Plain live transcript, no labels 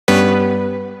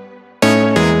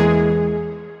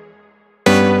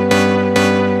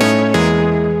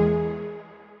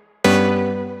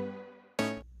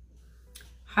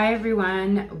Hi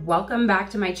everyone, welcome back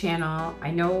to my channel.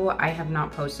 I know I have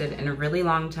not posted in a really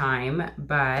long time,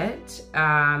 but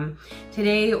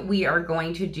today we are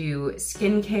going to do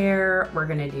skincare, we're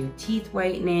gonna do teeth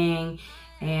whitening,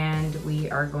 and we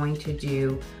are going to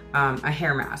do a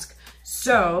hair mask.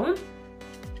 So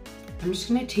I'm just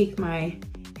gonna take my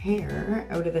hair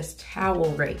out of this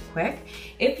towel right quick.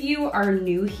 If you are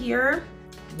new here,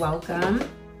 welcome,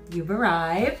 you've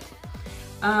arrived.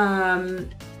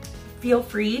 Feel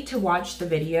free to watch the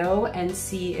video and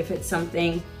see if it's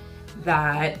something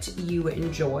that you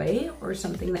enjoy or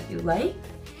something that you like.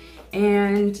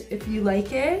 And if you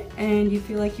like it and you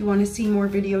feel like you want to see more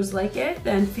videos like it,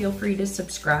 then feel free to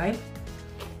subscribe.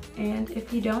 And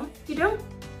if you don't, you don't.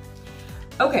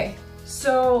 Okay,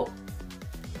 so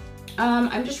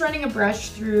I'm just running a brush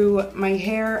through my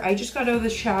hair. I just got out of the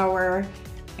shower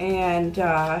and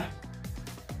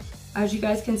as you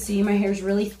guys can see, my hair is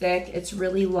really thick, it's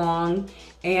really long,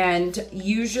 and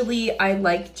usually I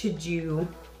like to do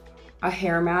a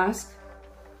hair mask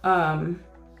like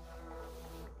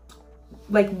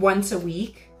once a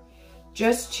week,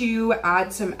 just to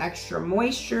add some extra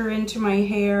moisture into my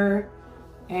hair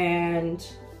and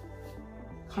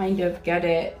kind of get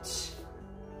it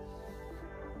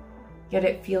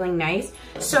feeling nice.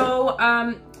 So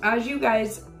as you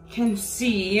guys can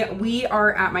see, we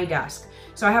are at my desk.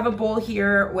 So I have a bowl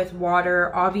here with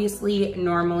water. Obviously,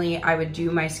 normally I would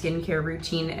do my skincare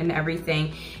routine and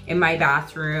everything in my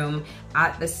bathroom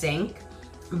at the sink,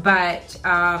 but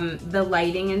the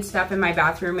lighting and stuff in my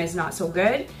bathroom is not so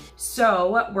good.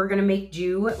 So we're gonna make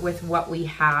do with what we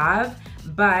have.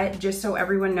 But just so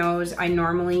everyone knows, I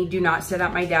normally do not sit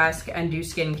at my desk and do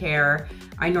skincare.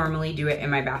 I normally do it in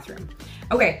my bathroom.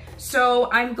 Okay, so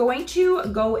I'm going to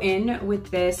go in with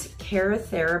this Hair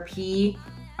Therapy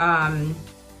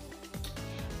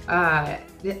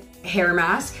hair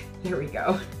mask. Here we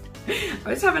go. I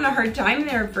was having a hard time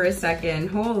there for a second.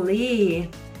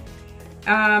 Holy.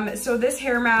 So this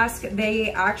hair mask,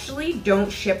 they actually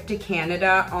don't ship to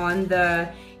Canada on the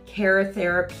Hair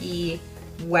Therapy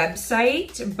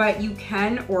website, but you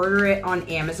can order it on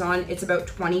Amazon. It's about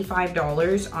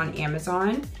 $25 on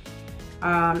Amazon.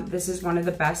 This is one of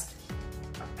the best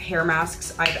hair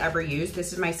masks I've ever used.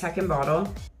 This is my second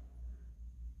bottle.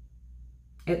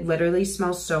 It literally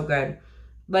smells so good.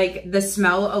 Like, the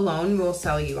smell alone will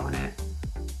sell you on it.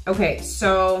 Okay,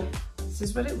 so this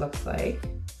is what it looks like.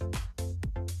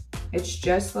 It's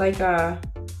just like a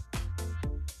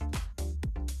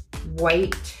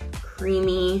white,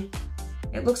 creamy,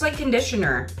 it looks like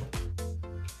conditioner.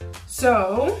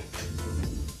 So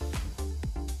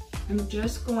I'm gonna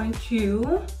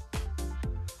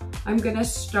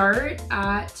start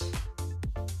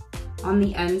on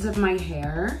the ends of my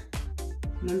hair.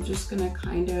 And I'm just gonna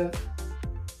kind of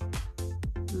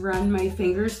run my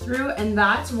fingers through, and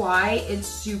that's why it's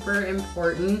super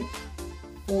important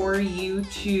for you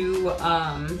to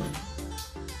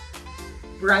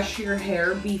brush your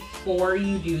hair before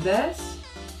you do this,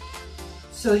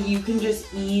 so you can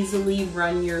just easily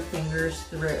run your fingers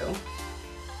through.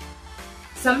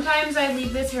 Sometimes I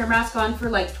leave this hair mask on for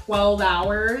like 12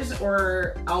 hours,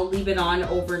 or I'll leave it on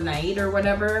overnight or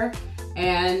whatever.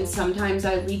 And sometimes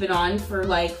I leave it on for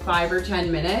like 5 or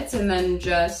 10 minutes and then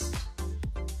just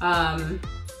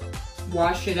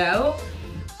wash it out.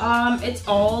 It's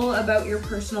all about your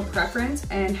personal preference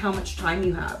and how much time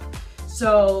you have.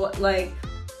 So like,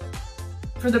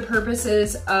 for the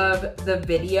purposes of the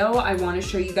video, I want to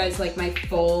show you guys like my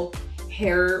full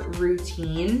hair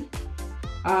routine.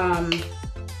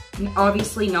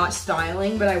 Obviously not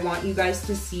styling, but I want you guys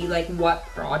to see like what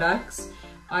products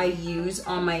I use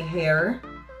on my hair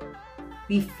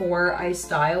before I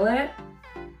style it.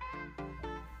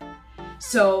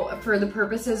 So for the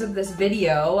purposes of this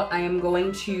video, I am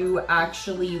going to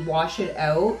actually wash it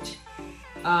out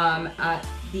at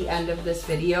the end of this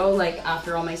video, like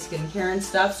after all my skincare and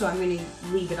stuff. So I'm gonna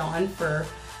leave it on for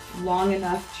long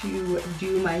enough to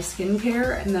do my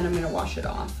skincare, and then I'm gonna wash it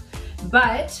off.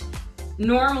 But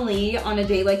normally on a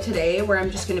day like today, where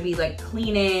I'm just gonna be like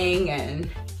cleaning and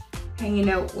hanging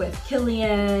out with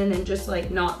Killian and just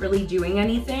like not really doing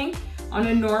anything, on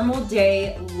a normal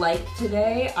day like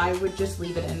today, I would just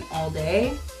leave it in all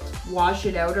day, wash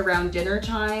it out around dinner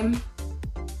time,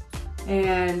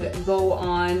 and go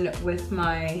on with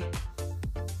my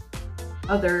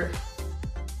aftercare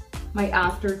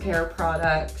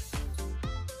products.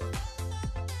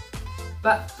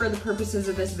 But for the purposes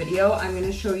of this video, I'm going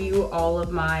to show you all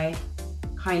of my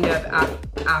kind of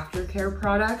aftercare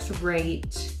products right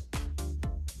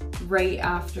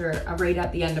at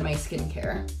the end of my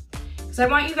skincare. Because I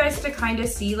want you guys to kind of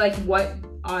see like what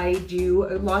I do.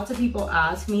 Lots of people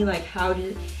ask me like, how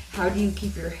do you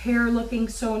keep your hair looking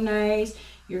so nice?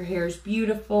 Your hair's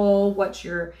beautiful. What's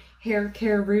your hair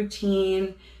care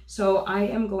routine? So I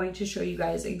am going to show you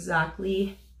guys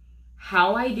exactly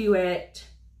how I do it,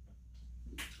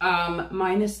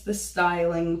 minus the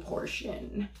styling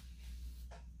portion.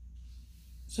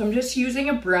 So I'm just using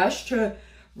a brush to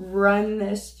run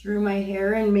this through my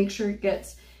hair and make sure it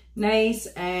gets nice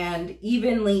and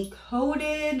evenly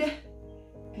coated.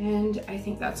 And I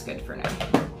think that's good for now.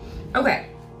 Okay.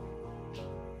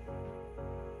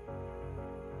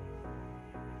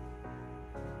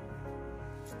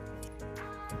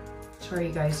 Sorry,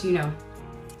 you guys, you know,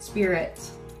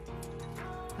 spirits.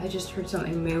 I just heard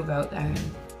something move out there.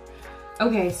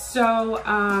 Okay, so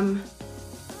I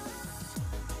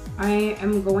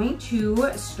am going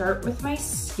to start with my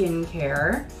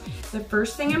skincare. The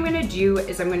first thing I'm gonna do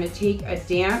is I'm gonna take a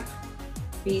damp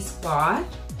face cloth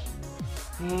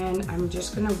and I'm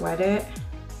just gonna wet it.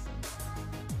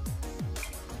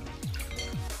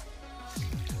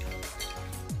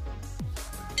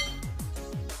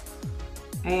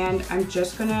 And I'm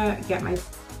just gonna get my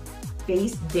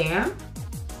face damp.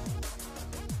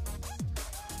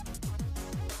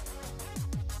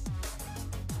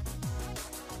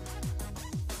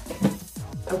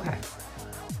 Okay.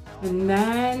 And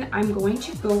then I'm going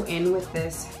to go in with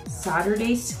this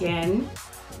Saturday Skin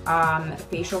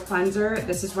facial cleanser.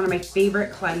 This is one of my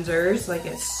favorite cleansers. Like,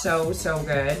 it's so, so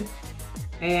good.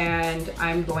 And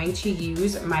I'm going to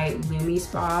use my Lumi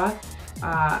Spa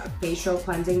facial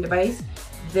cleansing device.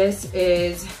 This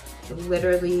is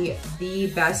literally the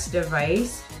best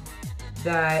device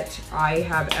that I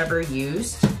have ever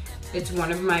used. It's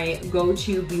one of my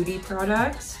go-to beauty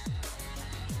products.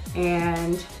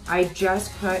 And I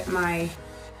just put my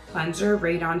cleanser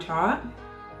right on top.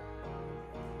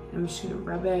 I'm just gonna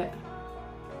rub it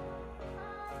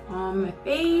on my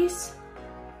face.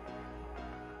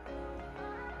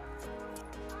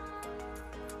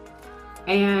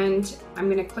 And I'm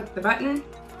gonna click the button.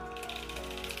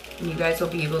 And you guys will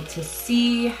be able to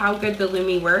see how good the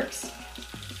Lumi works.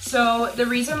 So the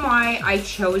reason why I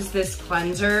chose this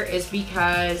cleanser is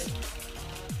because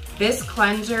this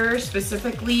cleanser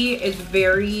specifically is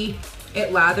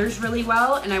it lathers really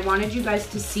well, and I wanted you guys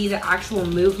to see the actual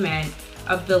movement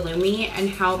of the Lumi and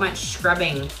how much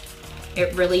scrubbing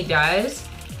it really does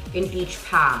in each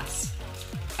pass.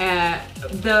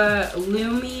 The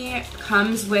Lumi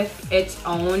comes with its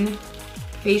own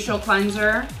facial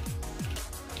cleanser.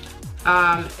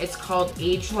 It's called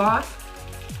Age Lock,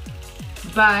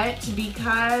 but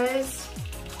because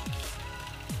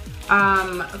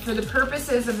for the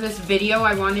purposes of this video,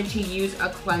 I wanted to use a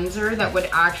cleanser that would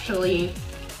actually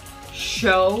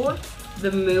show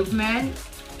the movement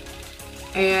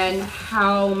and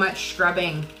how much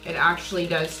scrubbing it actually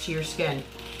does to your skin.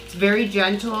 It's very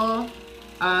gentle.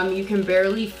 You can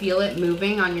barely feel it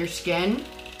moving on your skin.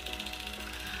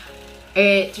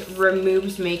 It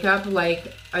removes makeup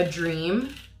like a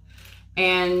dream.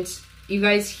 And you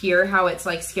guys hear how it's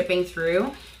like skipping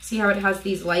through. See how it has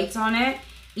these lights on it?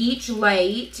 Each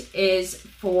light is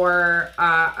for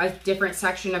a different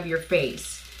section of your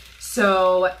face.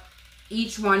 So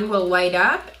each one will light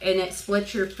up and it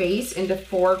splits your face into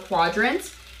 4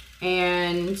 quadrants,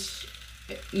 and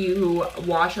you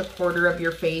wash a quarter of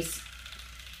your face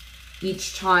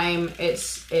each time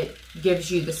it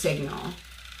gives you the signal.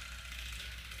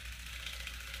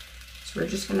 So we're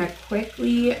just gonna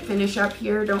quickly finish up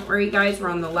here. Don't worry guys, we're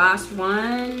on the last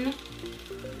one.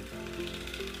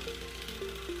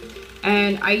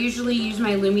 And I usually use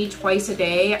my Lumi twice a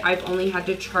day. I've only had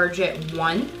to charge it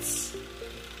once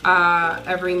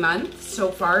every month so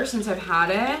far since I've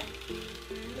had it.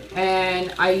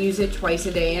 And I use it twice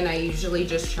a day, and I usually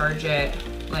just charge it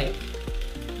like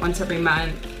once every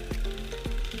month.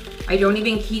 I don't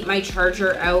even keep my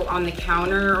charger out on the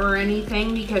counter or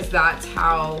anything because that's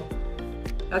how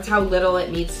little it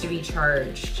needs to be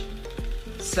charged.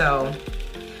 So,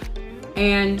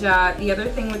 and the other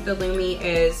thing with the Lumi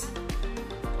is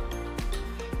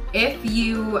if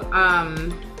you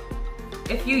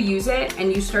use it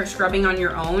and you start scrubbing on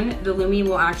your own, the Lumi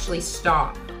will actually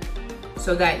stop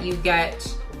so that you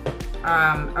get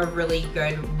a really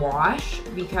good wash,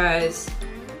 because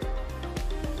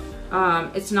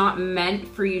it's not meant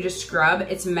for you to scrub,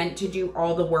 it's meant to do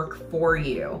all the work for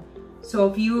you. So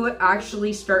if you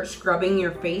actually start scrubbing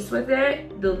your face with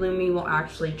it, the Lumi will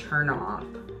actually turn off.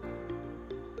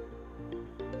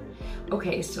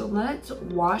 Okay, so let's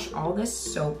wash all this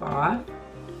soap off.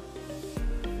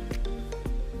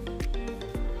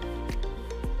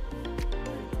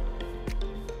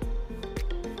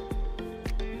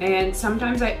 And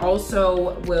sometimes I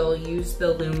also will use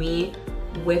the Lumi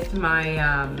with my,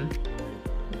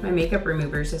 my makeup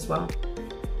removers as well.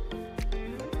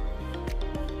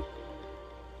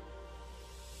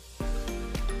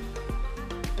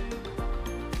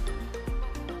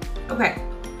 Okay,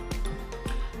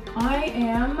 I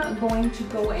am going to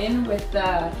go in with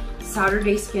the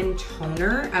Saturday Skin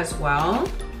Toner as well.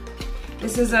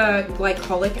 This is a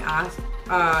glycolic acid,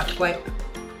 let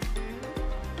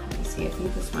me see, I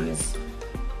think this one is,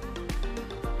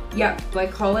 yeah,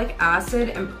 glycolic acid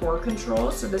and pore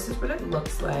control. So this is what it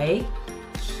looks like.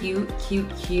 Cute, cute,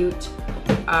 cute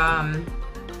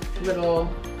little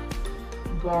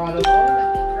bottle.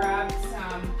 Let me grab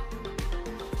some.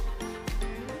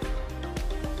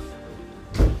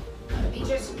 Let me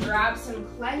just grab some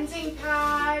cleansing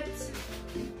pads.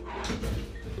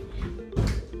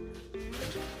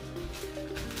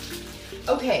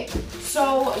 Okay,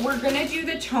 so we're gonna do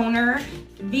the toner.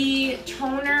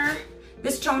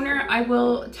 This toner, I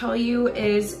will tell you,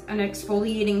 is an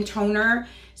exfoliating toner.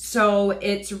 So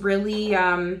it's really,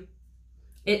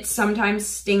 it sometimes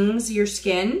stings your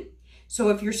skin. So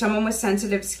if you're someone with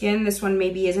sensitive skin, this one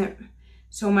maybe isn't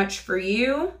so much for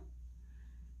you.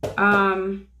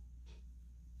 But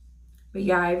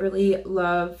yeah, I really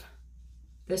love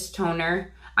this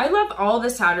toner. I love all the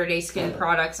Saturday Skin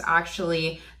products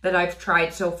actually that I've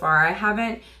tried so far. I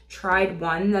haven't tried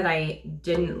one that I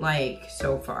didn't like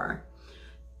so far.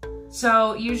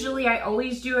 So usually I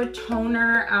always do a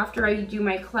toner after I do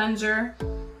my cleanser,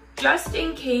 just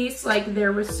in case like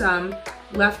there was some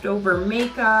leftover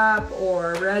makeup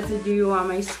or residue on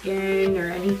my skin or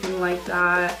anything like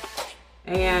that.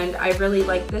 And I really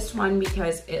like this one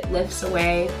because it lifts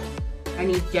away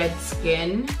any dead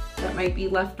skin that might be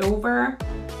left over.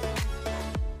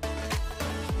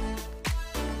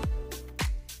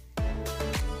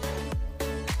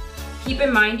 Keep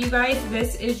in mind, you guys,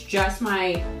 this is just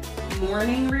my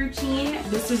morning routine.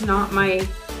 This is not my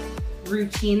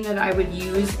routine that I would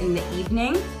use in the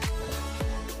evening.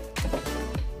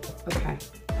 Okay.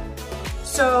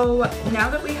 So now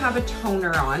that we have a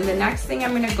toner on, the next thing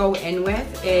I'm gonna go in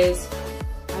with is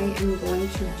I am going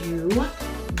to do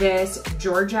this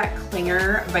Georgette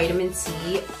Klinger Vitamin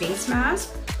C face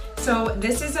mask. So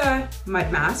this is a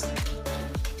mud mask.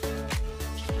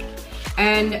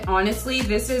 And honestly,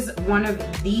 this is one of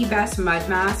the best mud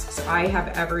masks I have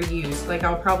ever used. Like,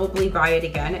 I'll probably buy it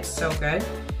again. It's so good.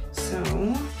 So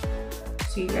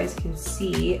you guys can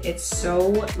see, it's so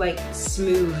like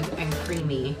smooth and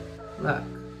creamy. Look.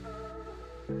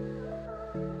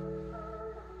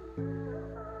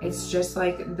 It's just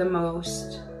like the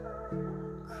most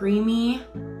creamy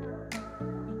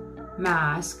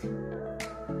mask.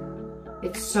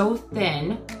 It's so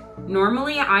thin.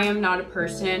 Normally, I am not a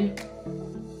person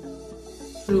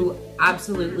who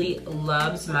absolutely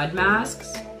loves mud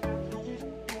masks,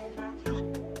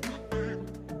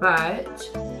 but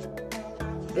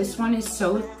this one is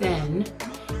so thin,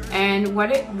 and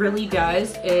what it really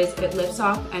does is it lifts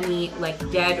off any like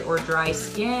dead or dry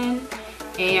skin,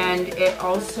 and it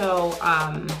also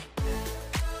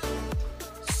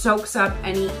soaks up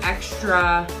any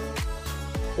extra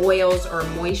oils or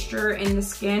moisture in the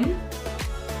skin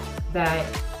that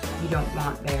you don't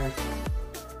want there.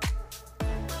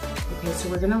 Okay, so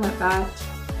we're gonna let that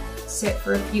sit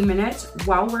for a few minutes.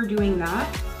 While we're doing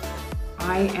that,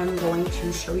 I am going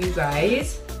to show you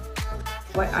guys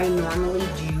what I normally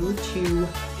do to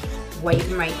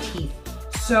whiten my teeth.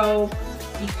 So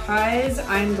because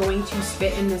I'm going to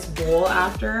spit in this bowl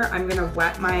after, I'm gonna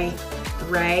wet my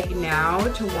rag now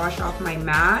to wash off my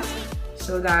mask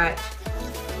so that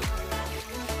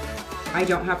I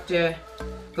don't have to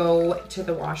go to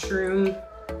the washroom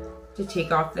to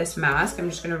take off this mask. I'm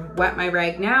just gonna wet my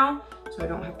rag now so I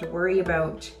don't have to worry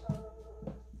about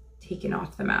taking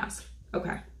off the mask.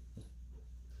 Okay.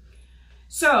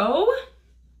 So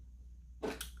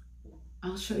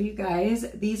I'll show you guys.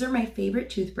 These are my favorite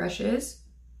toothbrushes.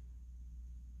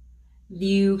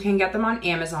 You can get them on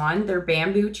Amazon. They're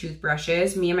bamboo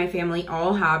toothbrushes. Me and my family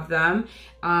all have them.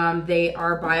 They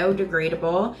are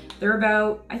biodegradable. They're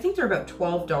about, I think they're about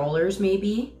 $12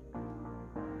 maybe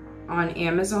on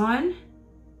Amazon.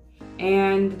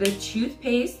 And the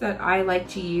toothpaste that I like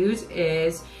to use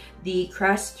is the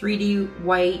Crest 3D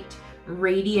White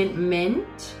Radiant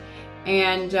Mint.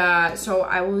 And so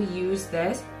I will use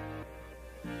this.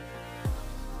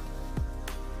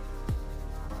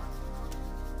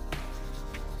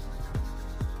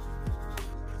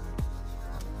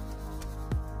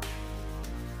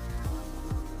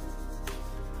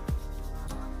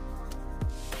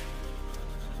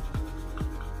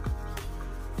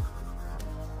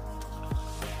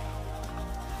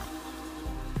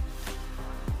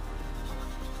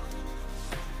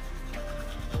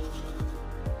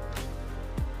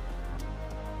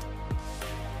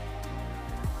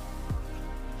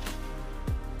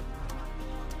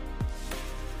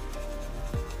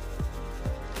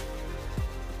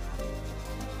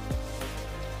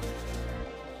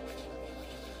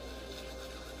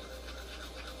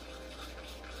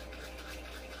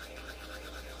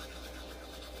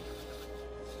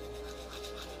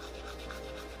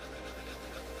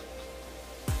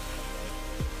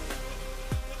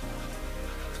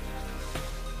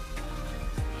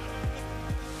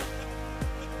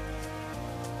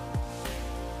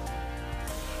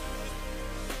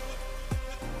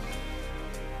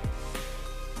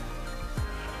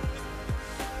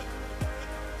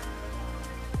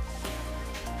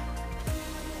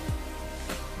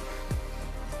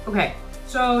 Okay,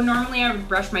 so normally I would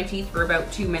brush my teeth for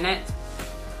about 2 minutes.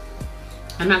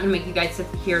 I'm not gonna make you guys sit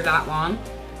here that long,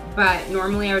 but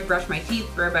normally I would brush my teeth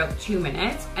for about 2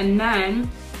 minutes, and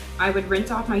then I would rinse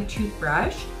off my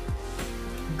toothbrush,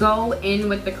 go in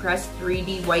with the Crest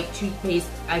 3D white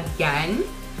toothpaste again.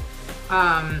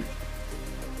 So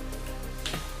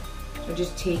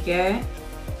just take it,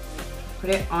 put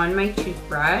it on my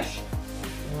toothbrush,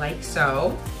 like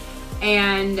so.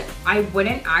 And I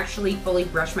wouldn't actually fully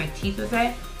brush my teeth with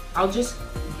it. I'll just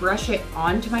brush it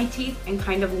onto my teeth and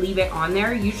kind of leave it on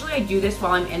there. Usually I do this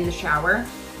while I'm in the shower,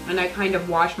 and I kind of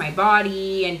wash my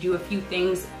body and do a few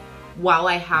things while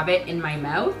I have it in my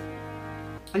mouth.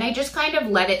 And I just kind of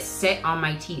let it sit on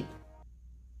my teeth.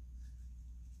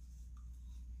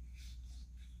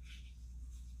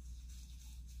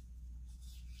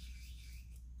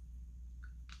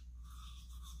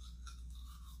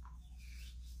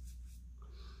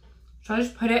 So I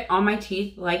just put it on my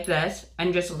teeth like this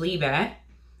and just leave it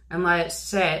and let it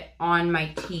sit on my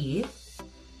teeth.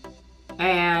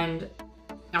 And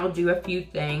I'll do a few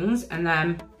things and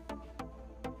then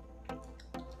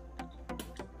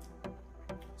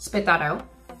spit that out.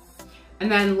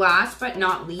 And then last but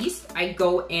not least, I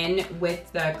go in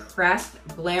with the Crest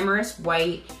Glamorous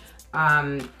White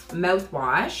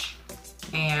mouthwash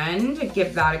and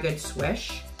give that a good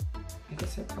swish. I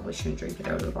guess I probably shouldn't drink it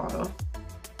out of the bottle.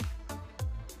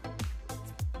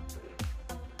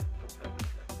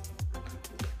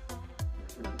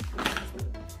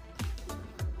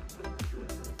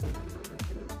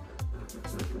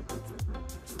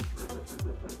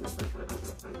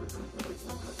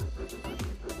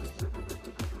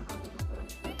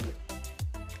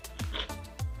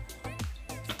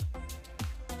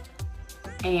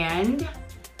 And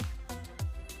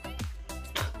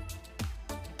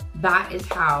that is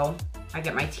how I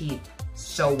get my teeth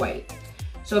so white.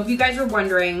 So if you guys are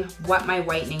wondering what my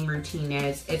whitening routine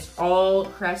is, it's all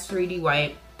Crest 3D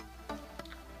white.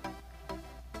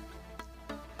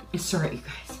 Sorry, you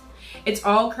guys. It's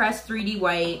all Crest 3D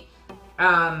white.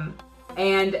 And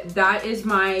that is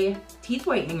my teeth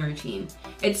whitening routine.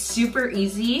 It's super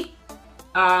easy.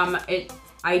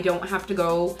 I don't have to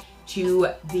go to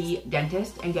the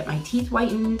dentist and get my teeth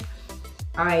whitened.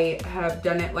 I have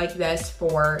done it like this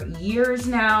for years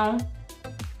now.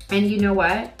 And you know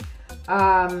what?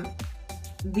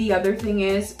 The other thing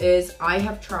is I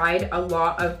have tried a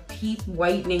lot of teeth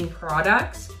whitening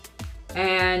products,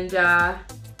 and a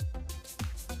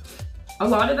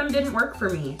lot of them didn't work for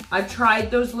me. I've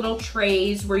tried those little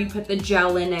trays where you put the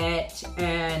gel in it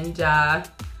and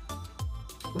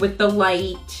with the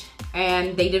light,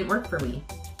 and they didn't work for me.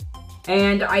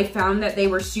 And I found that they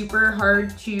were super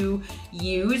hard to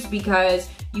use because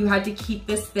you had to keep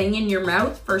this thing in your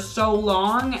mouth for so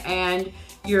long, and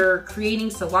you're creating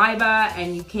saliva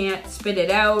and you can't spit it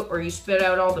out, or you spit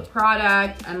out all the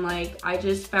product. And like, I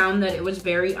just found that it was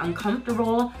very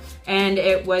uncomfortable, and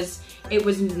it was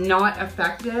not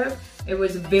effective. It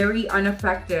was very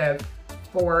ineffective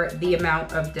for the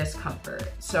amount of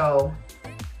discomfort. So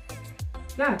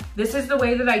yeah, this is the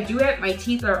way that I do it. My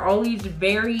teeth are always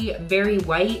very, very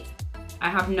white. I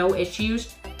have no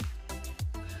issues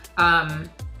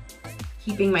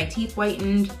keeping my teeth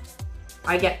whitened.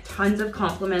 I get tons of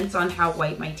compliments on how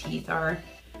white my teeth are.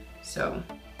 So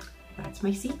that's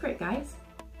my secret, guys.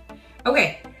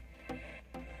 Okay.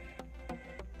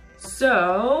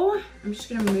 So I'm just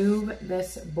gonna move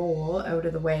this bowl out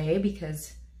of the way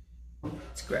because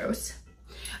it's gross.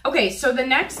 Okay, so the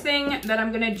next thing that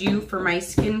I'm gonna do for my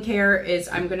skincare is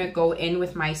I'm gonna go in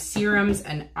with my serums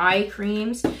and eye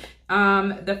creams.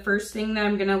 The first thing that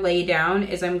I'm gonna lay down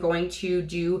is I'm going to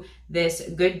do this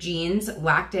Good Genes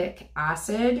lactic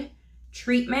acid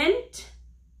treatment.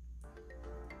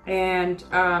 And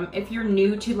if you're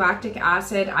new to lactic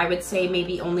acid, I would say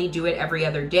maybe only do it every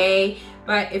other day.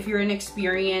 But if you're an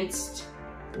experienced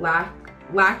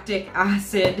lactic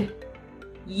acid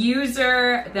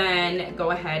user, then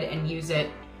go ahead and use it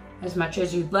as much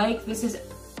as you'd like. This is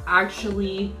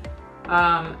actually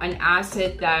an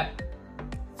acid that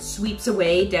sweeps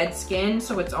away dead skin,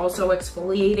 so it's also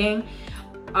exfoliating.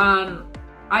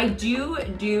 I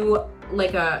do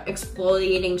like a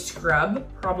exfoliating scrub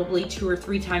probably 2 or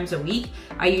 3 times a week.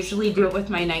 I usually do it with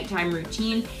my nighttime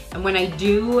routine, and when I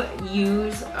do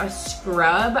use a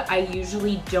scrub, I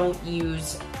usually don't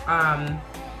use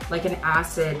like an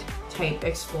acid type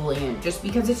exfoliant, just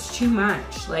because it's too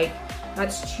much. Like,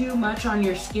 that's too much on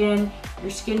your skin. Your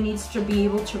skin needs to be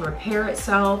able to repair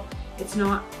itself. It's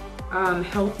not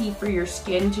healthy for your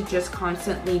skin to just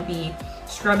constantly be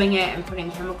scrubbing it and putting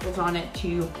chemicals on it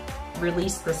to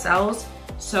release the cells.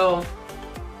 So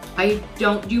I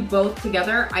don't do both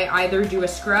together. I either do a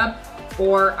scrub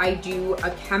or I do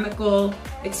a chemical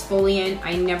exfoliant.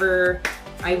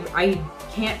 I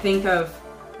can't think of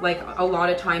like a lot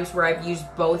of times where I've used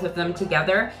both of them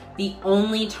together. The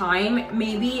only time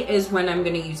maybe is when I'm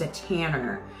gonna use a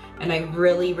tanner and I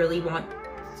really, really want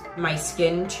my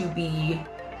skin to be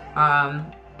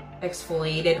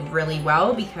exfoliated really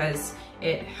well because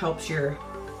it helps your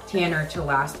tanner to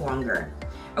last longer.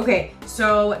 Okay,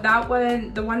 so that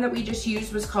one, the one that we just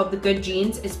used was called The Good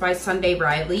Genes. It's by Sunday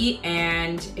Riley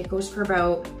and it goes for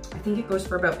about, I think it goes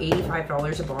for about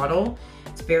 $85 a bottle.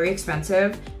 It's very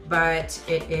expensive, but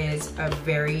it is a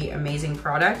very amazing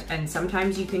product and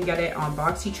sometimes you can get it on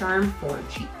BoxyCharm for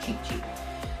cheap, cheap, cheap.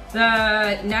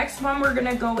 The next one we're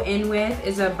gonna go in with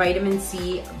is a vitamin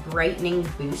C brightening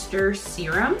booster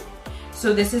serum.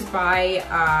 So this is by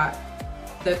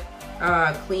the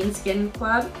Clean Skin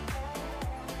Club.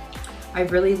 I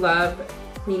really love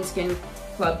Clean Skin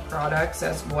Club products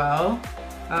as well.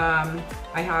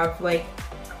 I have like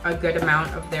a good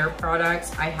amount of their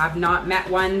products. I have not met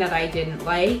one that I didn't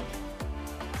like,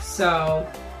 so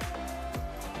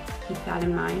keep that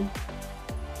in mind.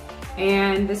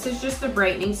 And this is just a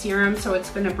brightening serum, so it's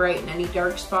gonna brighten any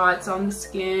dark spots on the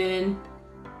skin.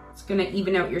 It's gonna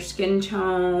even out your skin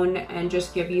tone and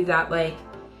just give you that like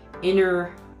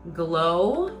inner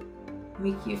glow,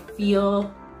 make you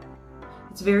feel,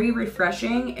 it's very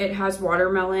refreshing. It has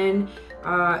watermelon,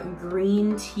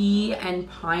 green tea, and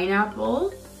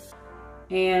pineapple.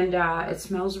 And it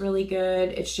smells really good.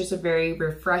 It's just a very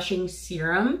refreshing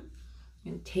serum.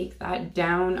 And take that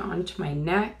down onto my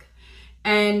neck.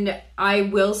 And I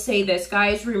will say this,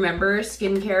 guys, remember,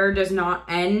 skincare does not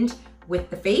end with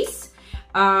the face.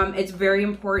 It's very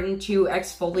important to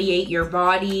exfoliate your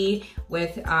body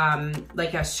with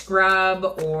like a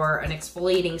scrub or an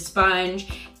exfoliating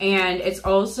sponge. And it's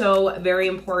also very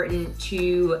important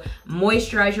to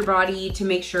moisturize your body to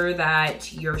make sure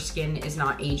that your skin is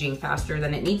not aging faster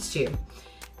than it needs to.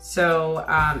 So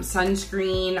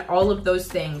sunscreen, all of those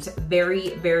things, very,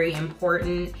 very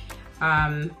important.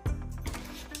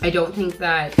 I don't think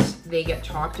that they get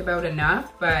talked about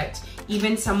enough, but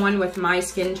even someone with my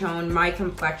skin tone, my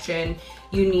complexion,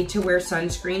 you need to wear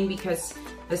sunscreen because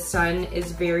the sun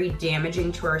is very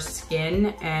damaging to our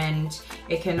skin and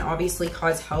it can obviously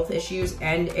cause health issues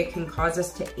and it can cause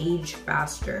us to age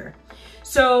faster.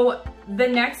 So the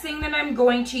next thing that I'm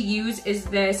going to use is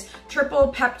this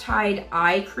triple peptide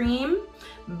eye cream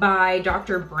by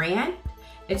Dr. Brandt.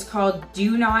 It's called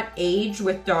Do Not Age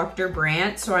with Dr.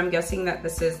 Brandt. So I'm guessing that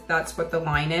that's what the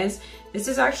line is. This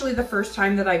is actually the first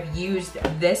time that I've used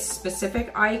this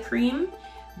specific eye cream,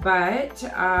 but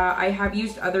I have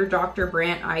used other Dr.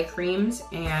 Brandt eye creams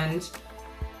and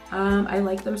I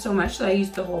like them so much that I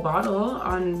used the whole bottle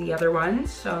on the other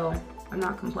ones, so I'm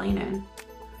not complaining.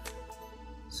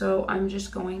 So I'm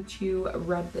just going to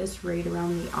rub this right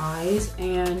around the eyes,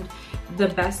 and the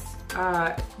best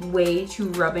way to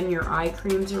rub in your eye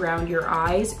creams around your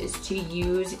eyes is to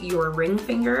use your ring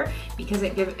finger because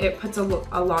it puts a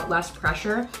lot less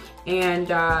pressure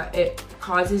and it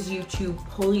causes you to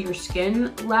pull your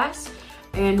skin less.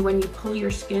 And when you pull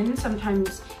your skin,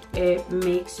 sometimes it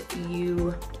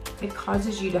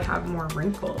causes you to have more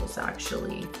wrinkles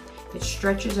actually. It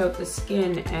stretches out the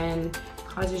skin and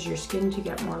causes your skin to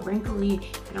get more wrinkly.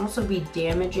 It can also be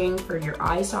damaging for your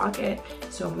eye socket.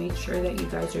 So make sure that you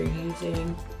guys are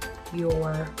using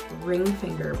your ring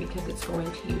finger because it's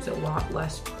going to use a lot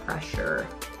less pressure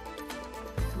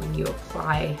when you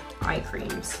apply eye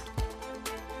creams.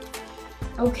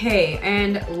 Okay,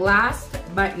 and last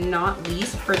but not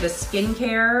least for the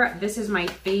skincare, this is my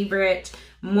favorite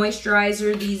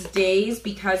moisturizer these days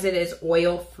because it is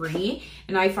oil free.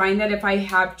 And I find that if I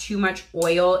have too much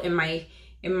oil in my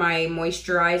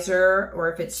moisturizer,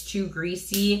 or if it's too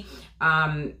greasy,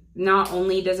 not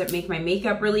only does it make my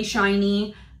makeup really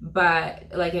shiny, but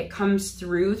like it comes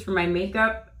through my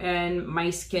makeup, and my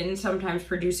skin sometimes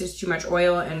produces too much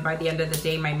oil, and by the end of the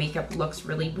day my makeup looks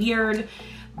really weird.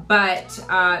 But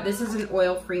this is an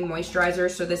oil-free moisturizer,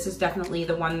 so this is definitely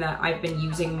the one that I've been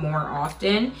using more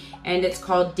often, and it's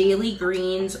called Daily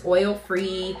Greens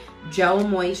Oil-Free Gel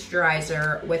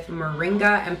Moisturizer with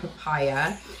Moringa and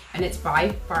Papaya, and it's by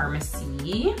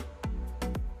Pharmacy.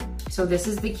 So this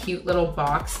is the cute little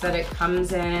box that it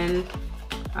comes in.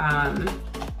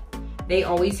 They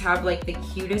always have like the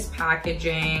cutest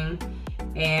packaging,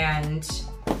 and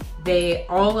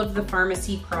all of the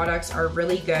Pharmacy products are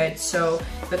really good. So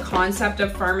the concept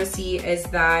of Pharmacy is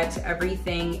that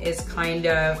everything is kind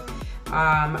of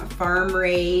farm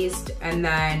raised and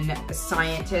then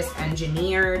scientist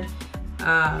engineered.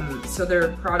 So their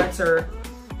products are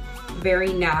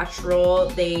very natural.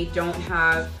 They don't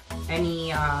have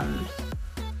any,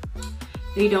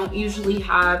 they don't usually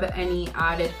have any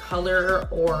added color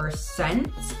or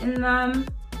scents in them.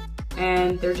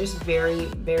 And they're just very,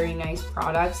 very nice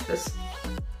products.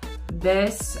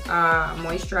 This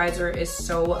moisturizer is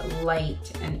so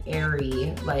light and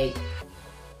airy. Like,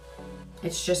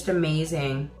 it's just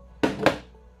amazing.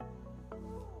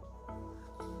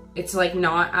 It's like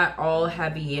not at all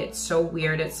heavy. It's so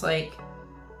weird. It's like,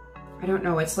 I don't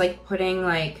know, it's like putting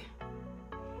like,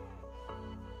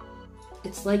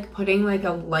 it's like putting like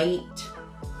a light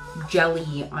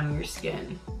jelly on your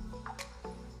skin.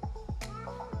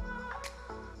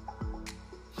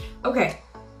 Okay.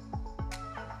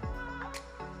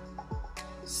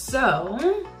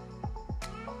 So,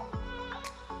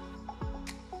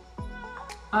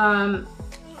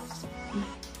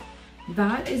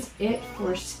 that is it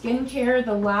for skincare.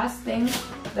 The last thing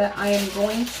that I am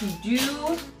going to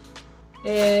do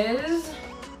is,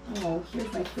 oh,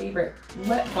 here's my favorite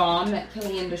lip balm that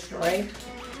Killian destroyed.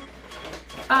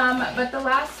 But the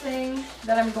last thing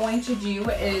that I'm going to do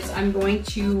is I'm going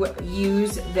to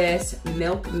use this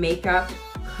Milk Makeup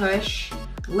Kush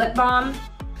lip balm,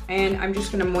 and I'm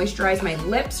just gonna moisturize my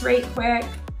lips right quick.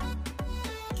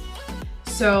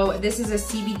 So this is a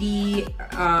CBD,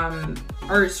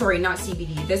 or sorry, not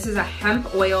CBD. This is a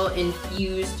hemp oil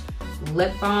infused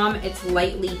lip balm. It's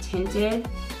lightly tinted,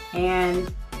 and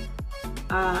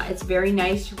it's very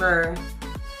nice for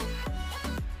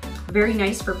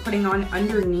putting on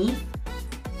underneath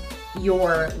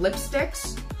your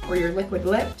lipsticks or your liquid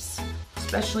lips,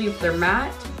 especially if they're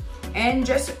matte, and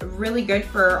just really good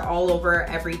for all over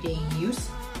everyday use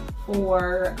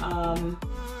for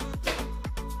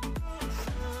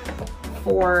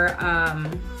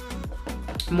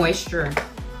moisture,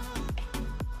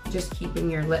 just keeping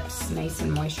your lips nice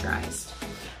and moisturized.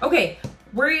 Okay,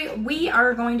 we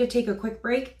are going to take a quick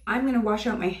break. I'm gonna wash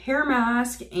out my hair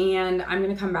mask, and I'm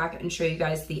gonna come back and show you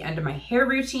guys the end of my hair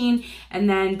routine, and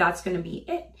then that's gonna be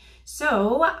it.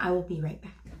 So I will be right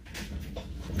back.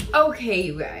 Okay,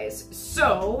 you guys,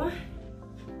 so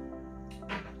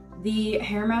the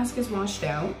hair mask is washed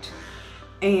out,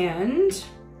 and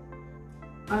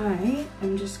I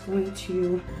am just going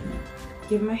to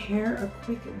give my hair a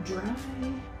quick dry.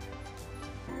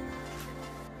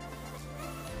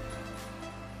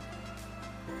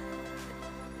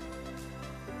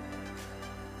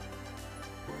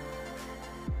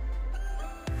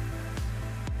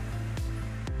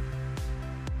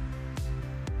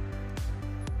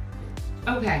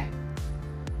 Okay,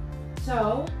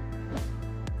 so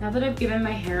now that I've given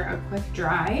my hair a quick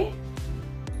dry,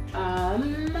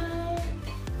 I'm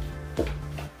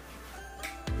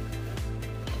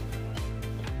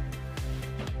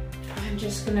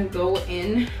just gonna go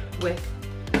in with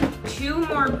 2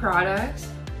 more products.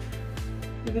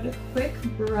 Give it a quick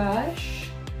brush,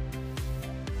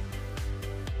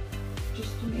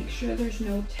 just to make sure there's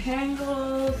no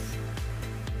tangles.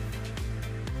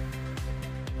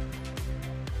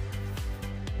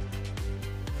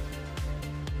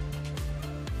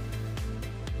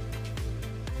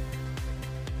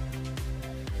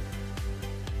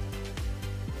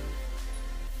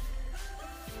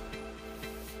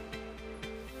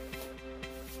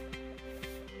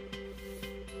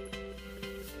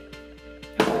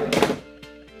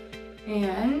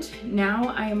 And now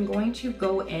I am going to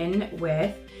go in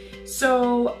with,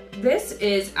 so this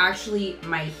is actually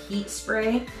my heat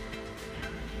spray.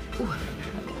 Ooh,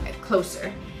 let me get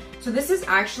closer. So this is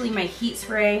actually my heat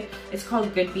spray. It's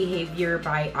called Good Behavior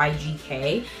by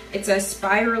IGK. It's a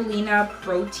spirulina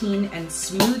protein and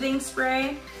smoothing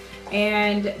spray.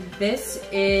 And this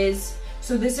is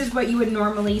what you would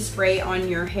normally spray on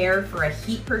your hair for a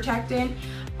heat protectant.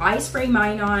 I spray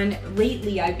mine on,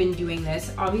 lately I've been doing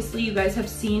this. Obviously you guys have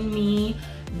seen me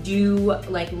do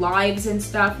like lives and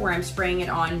stuff where I'm spraying it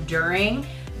on during,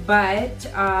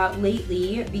 but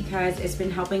lately, because it's been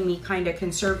helping me kind of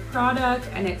conserve product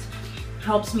and it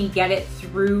helps me get it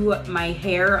through my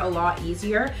hair a lot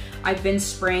easier, I've been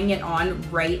spraying it on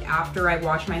right after I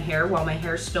wash my hair while my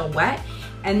hair is still wet.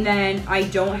 And then I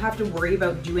don't have to worry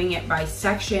about doing it by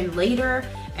section later,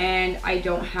 and I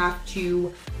don't have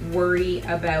to worry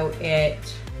about it.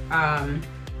 I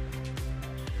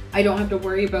don't have to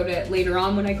worry about it later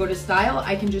on when I go to style.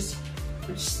 I can just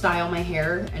style my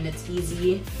hair, and it's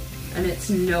easy and it's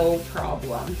no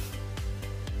problem.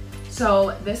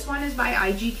 So this one is by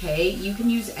IGK. You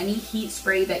can use any heat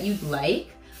spray that you'd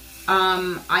like.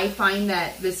 I find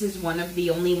that this is one of the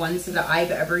only ones that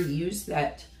I've ever used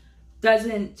that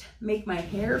doesn't make my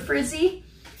hair frizzy,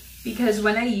 because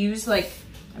when I use, like,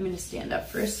 I'm gonna stand up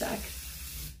for a sec.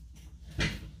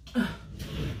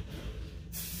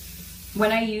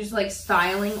 when I use like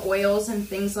styling oils and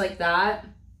things like that,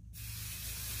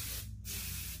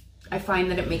 I find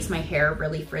that it makes my hair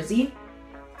really frizzy.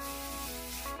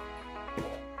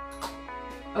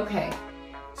 Okay,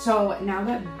 so now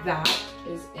that that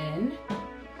is in,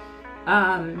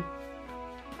 I'm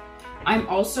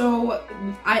also,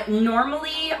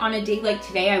 normally on a day like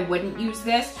today, I wouldn't use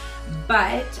this,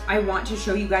 but I want to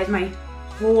show you guys my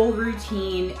whole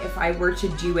routine if I were to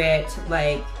do it.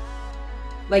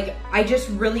 Like I just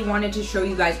really wanted to show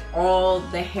you guys all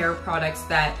the hair products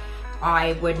that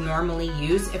I would normally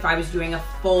use if I was doing a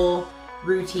full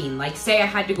routine. Like say I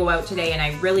had to go out today and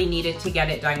I really needed to get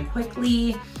it done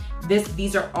quickly.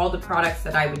 These are all the products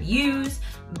that I would use,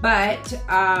 but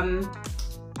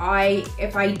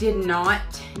if I did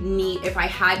not need, if I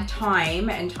had time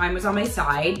and time was on my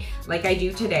side, like I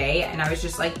do today, and I was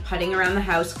just like putting around the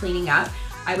house, cleaning up,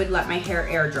 I would let my hair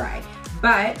air dry.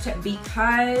 But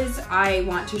because I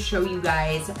want to show you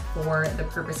guys for the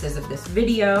purposes of this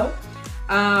video,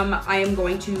 I am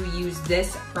going to use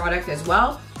this product as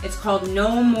well. It's called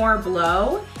No More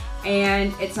Blow,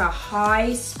 and it's a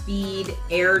high-speed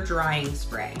air drying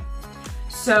spray.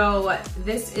 So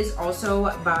this is also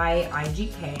by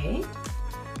IGK.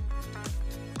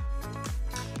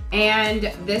 And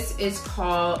this is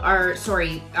called,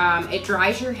 it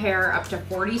dries your hair up to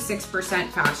 46%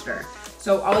 faster.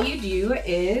 So all you do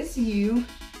is you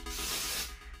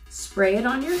spray it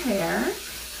on your hair.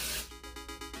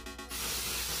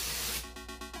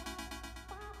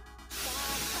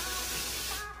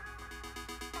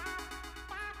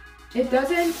 It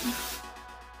doesn't,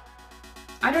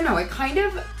 I don't know, it kind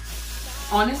of,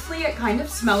 honestly, it kind of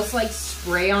smells like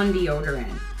spray-on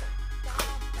deodorant.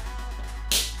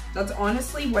 That's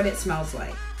honestly what it smells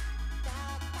like.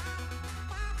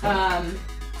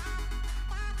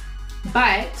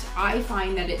 But I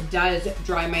find that it does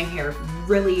dry my hair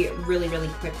really, really, really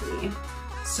quickly.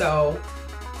 So,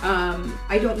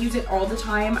 I don't use it all the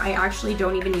time. I actually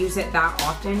don't even use it that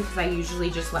often because I usually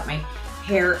just let my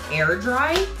hair air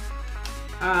dry.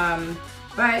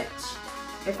 But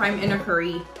if I'm in a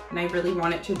hurry and I really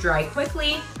want it to dry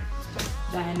quickly,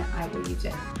 then I will use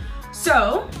it.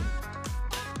 So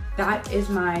that is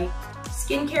my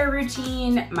skincare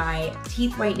routine, my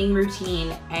teeth whitening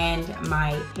routine, and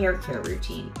my hair care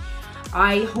routine.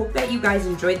 I hope that you guys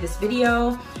enjoyed this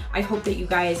video. I hope that you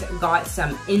guys got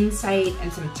some insight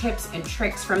and some tips and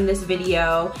tricks from this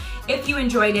video. If you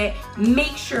enjoyed it,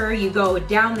 make sure you go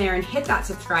down there and hit that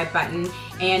subscribe button,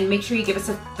 and make sure you give us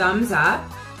a thumbs up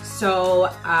so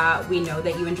we know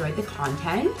that you enjoyed the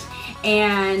content.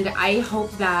 And I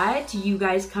hope that you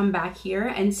guys come back here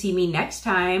and see me next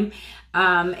time.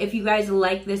 If you guys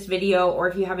like this video, or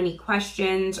if you have any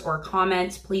questions or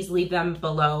comments, please leave them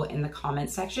below in the comment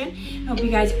section. I hope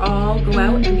you guys all go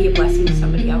out and be a blessing to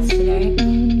somebody else today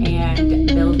and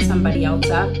build somebody else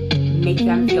up, make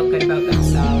them feel good about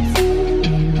themselves.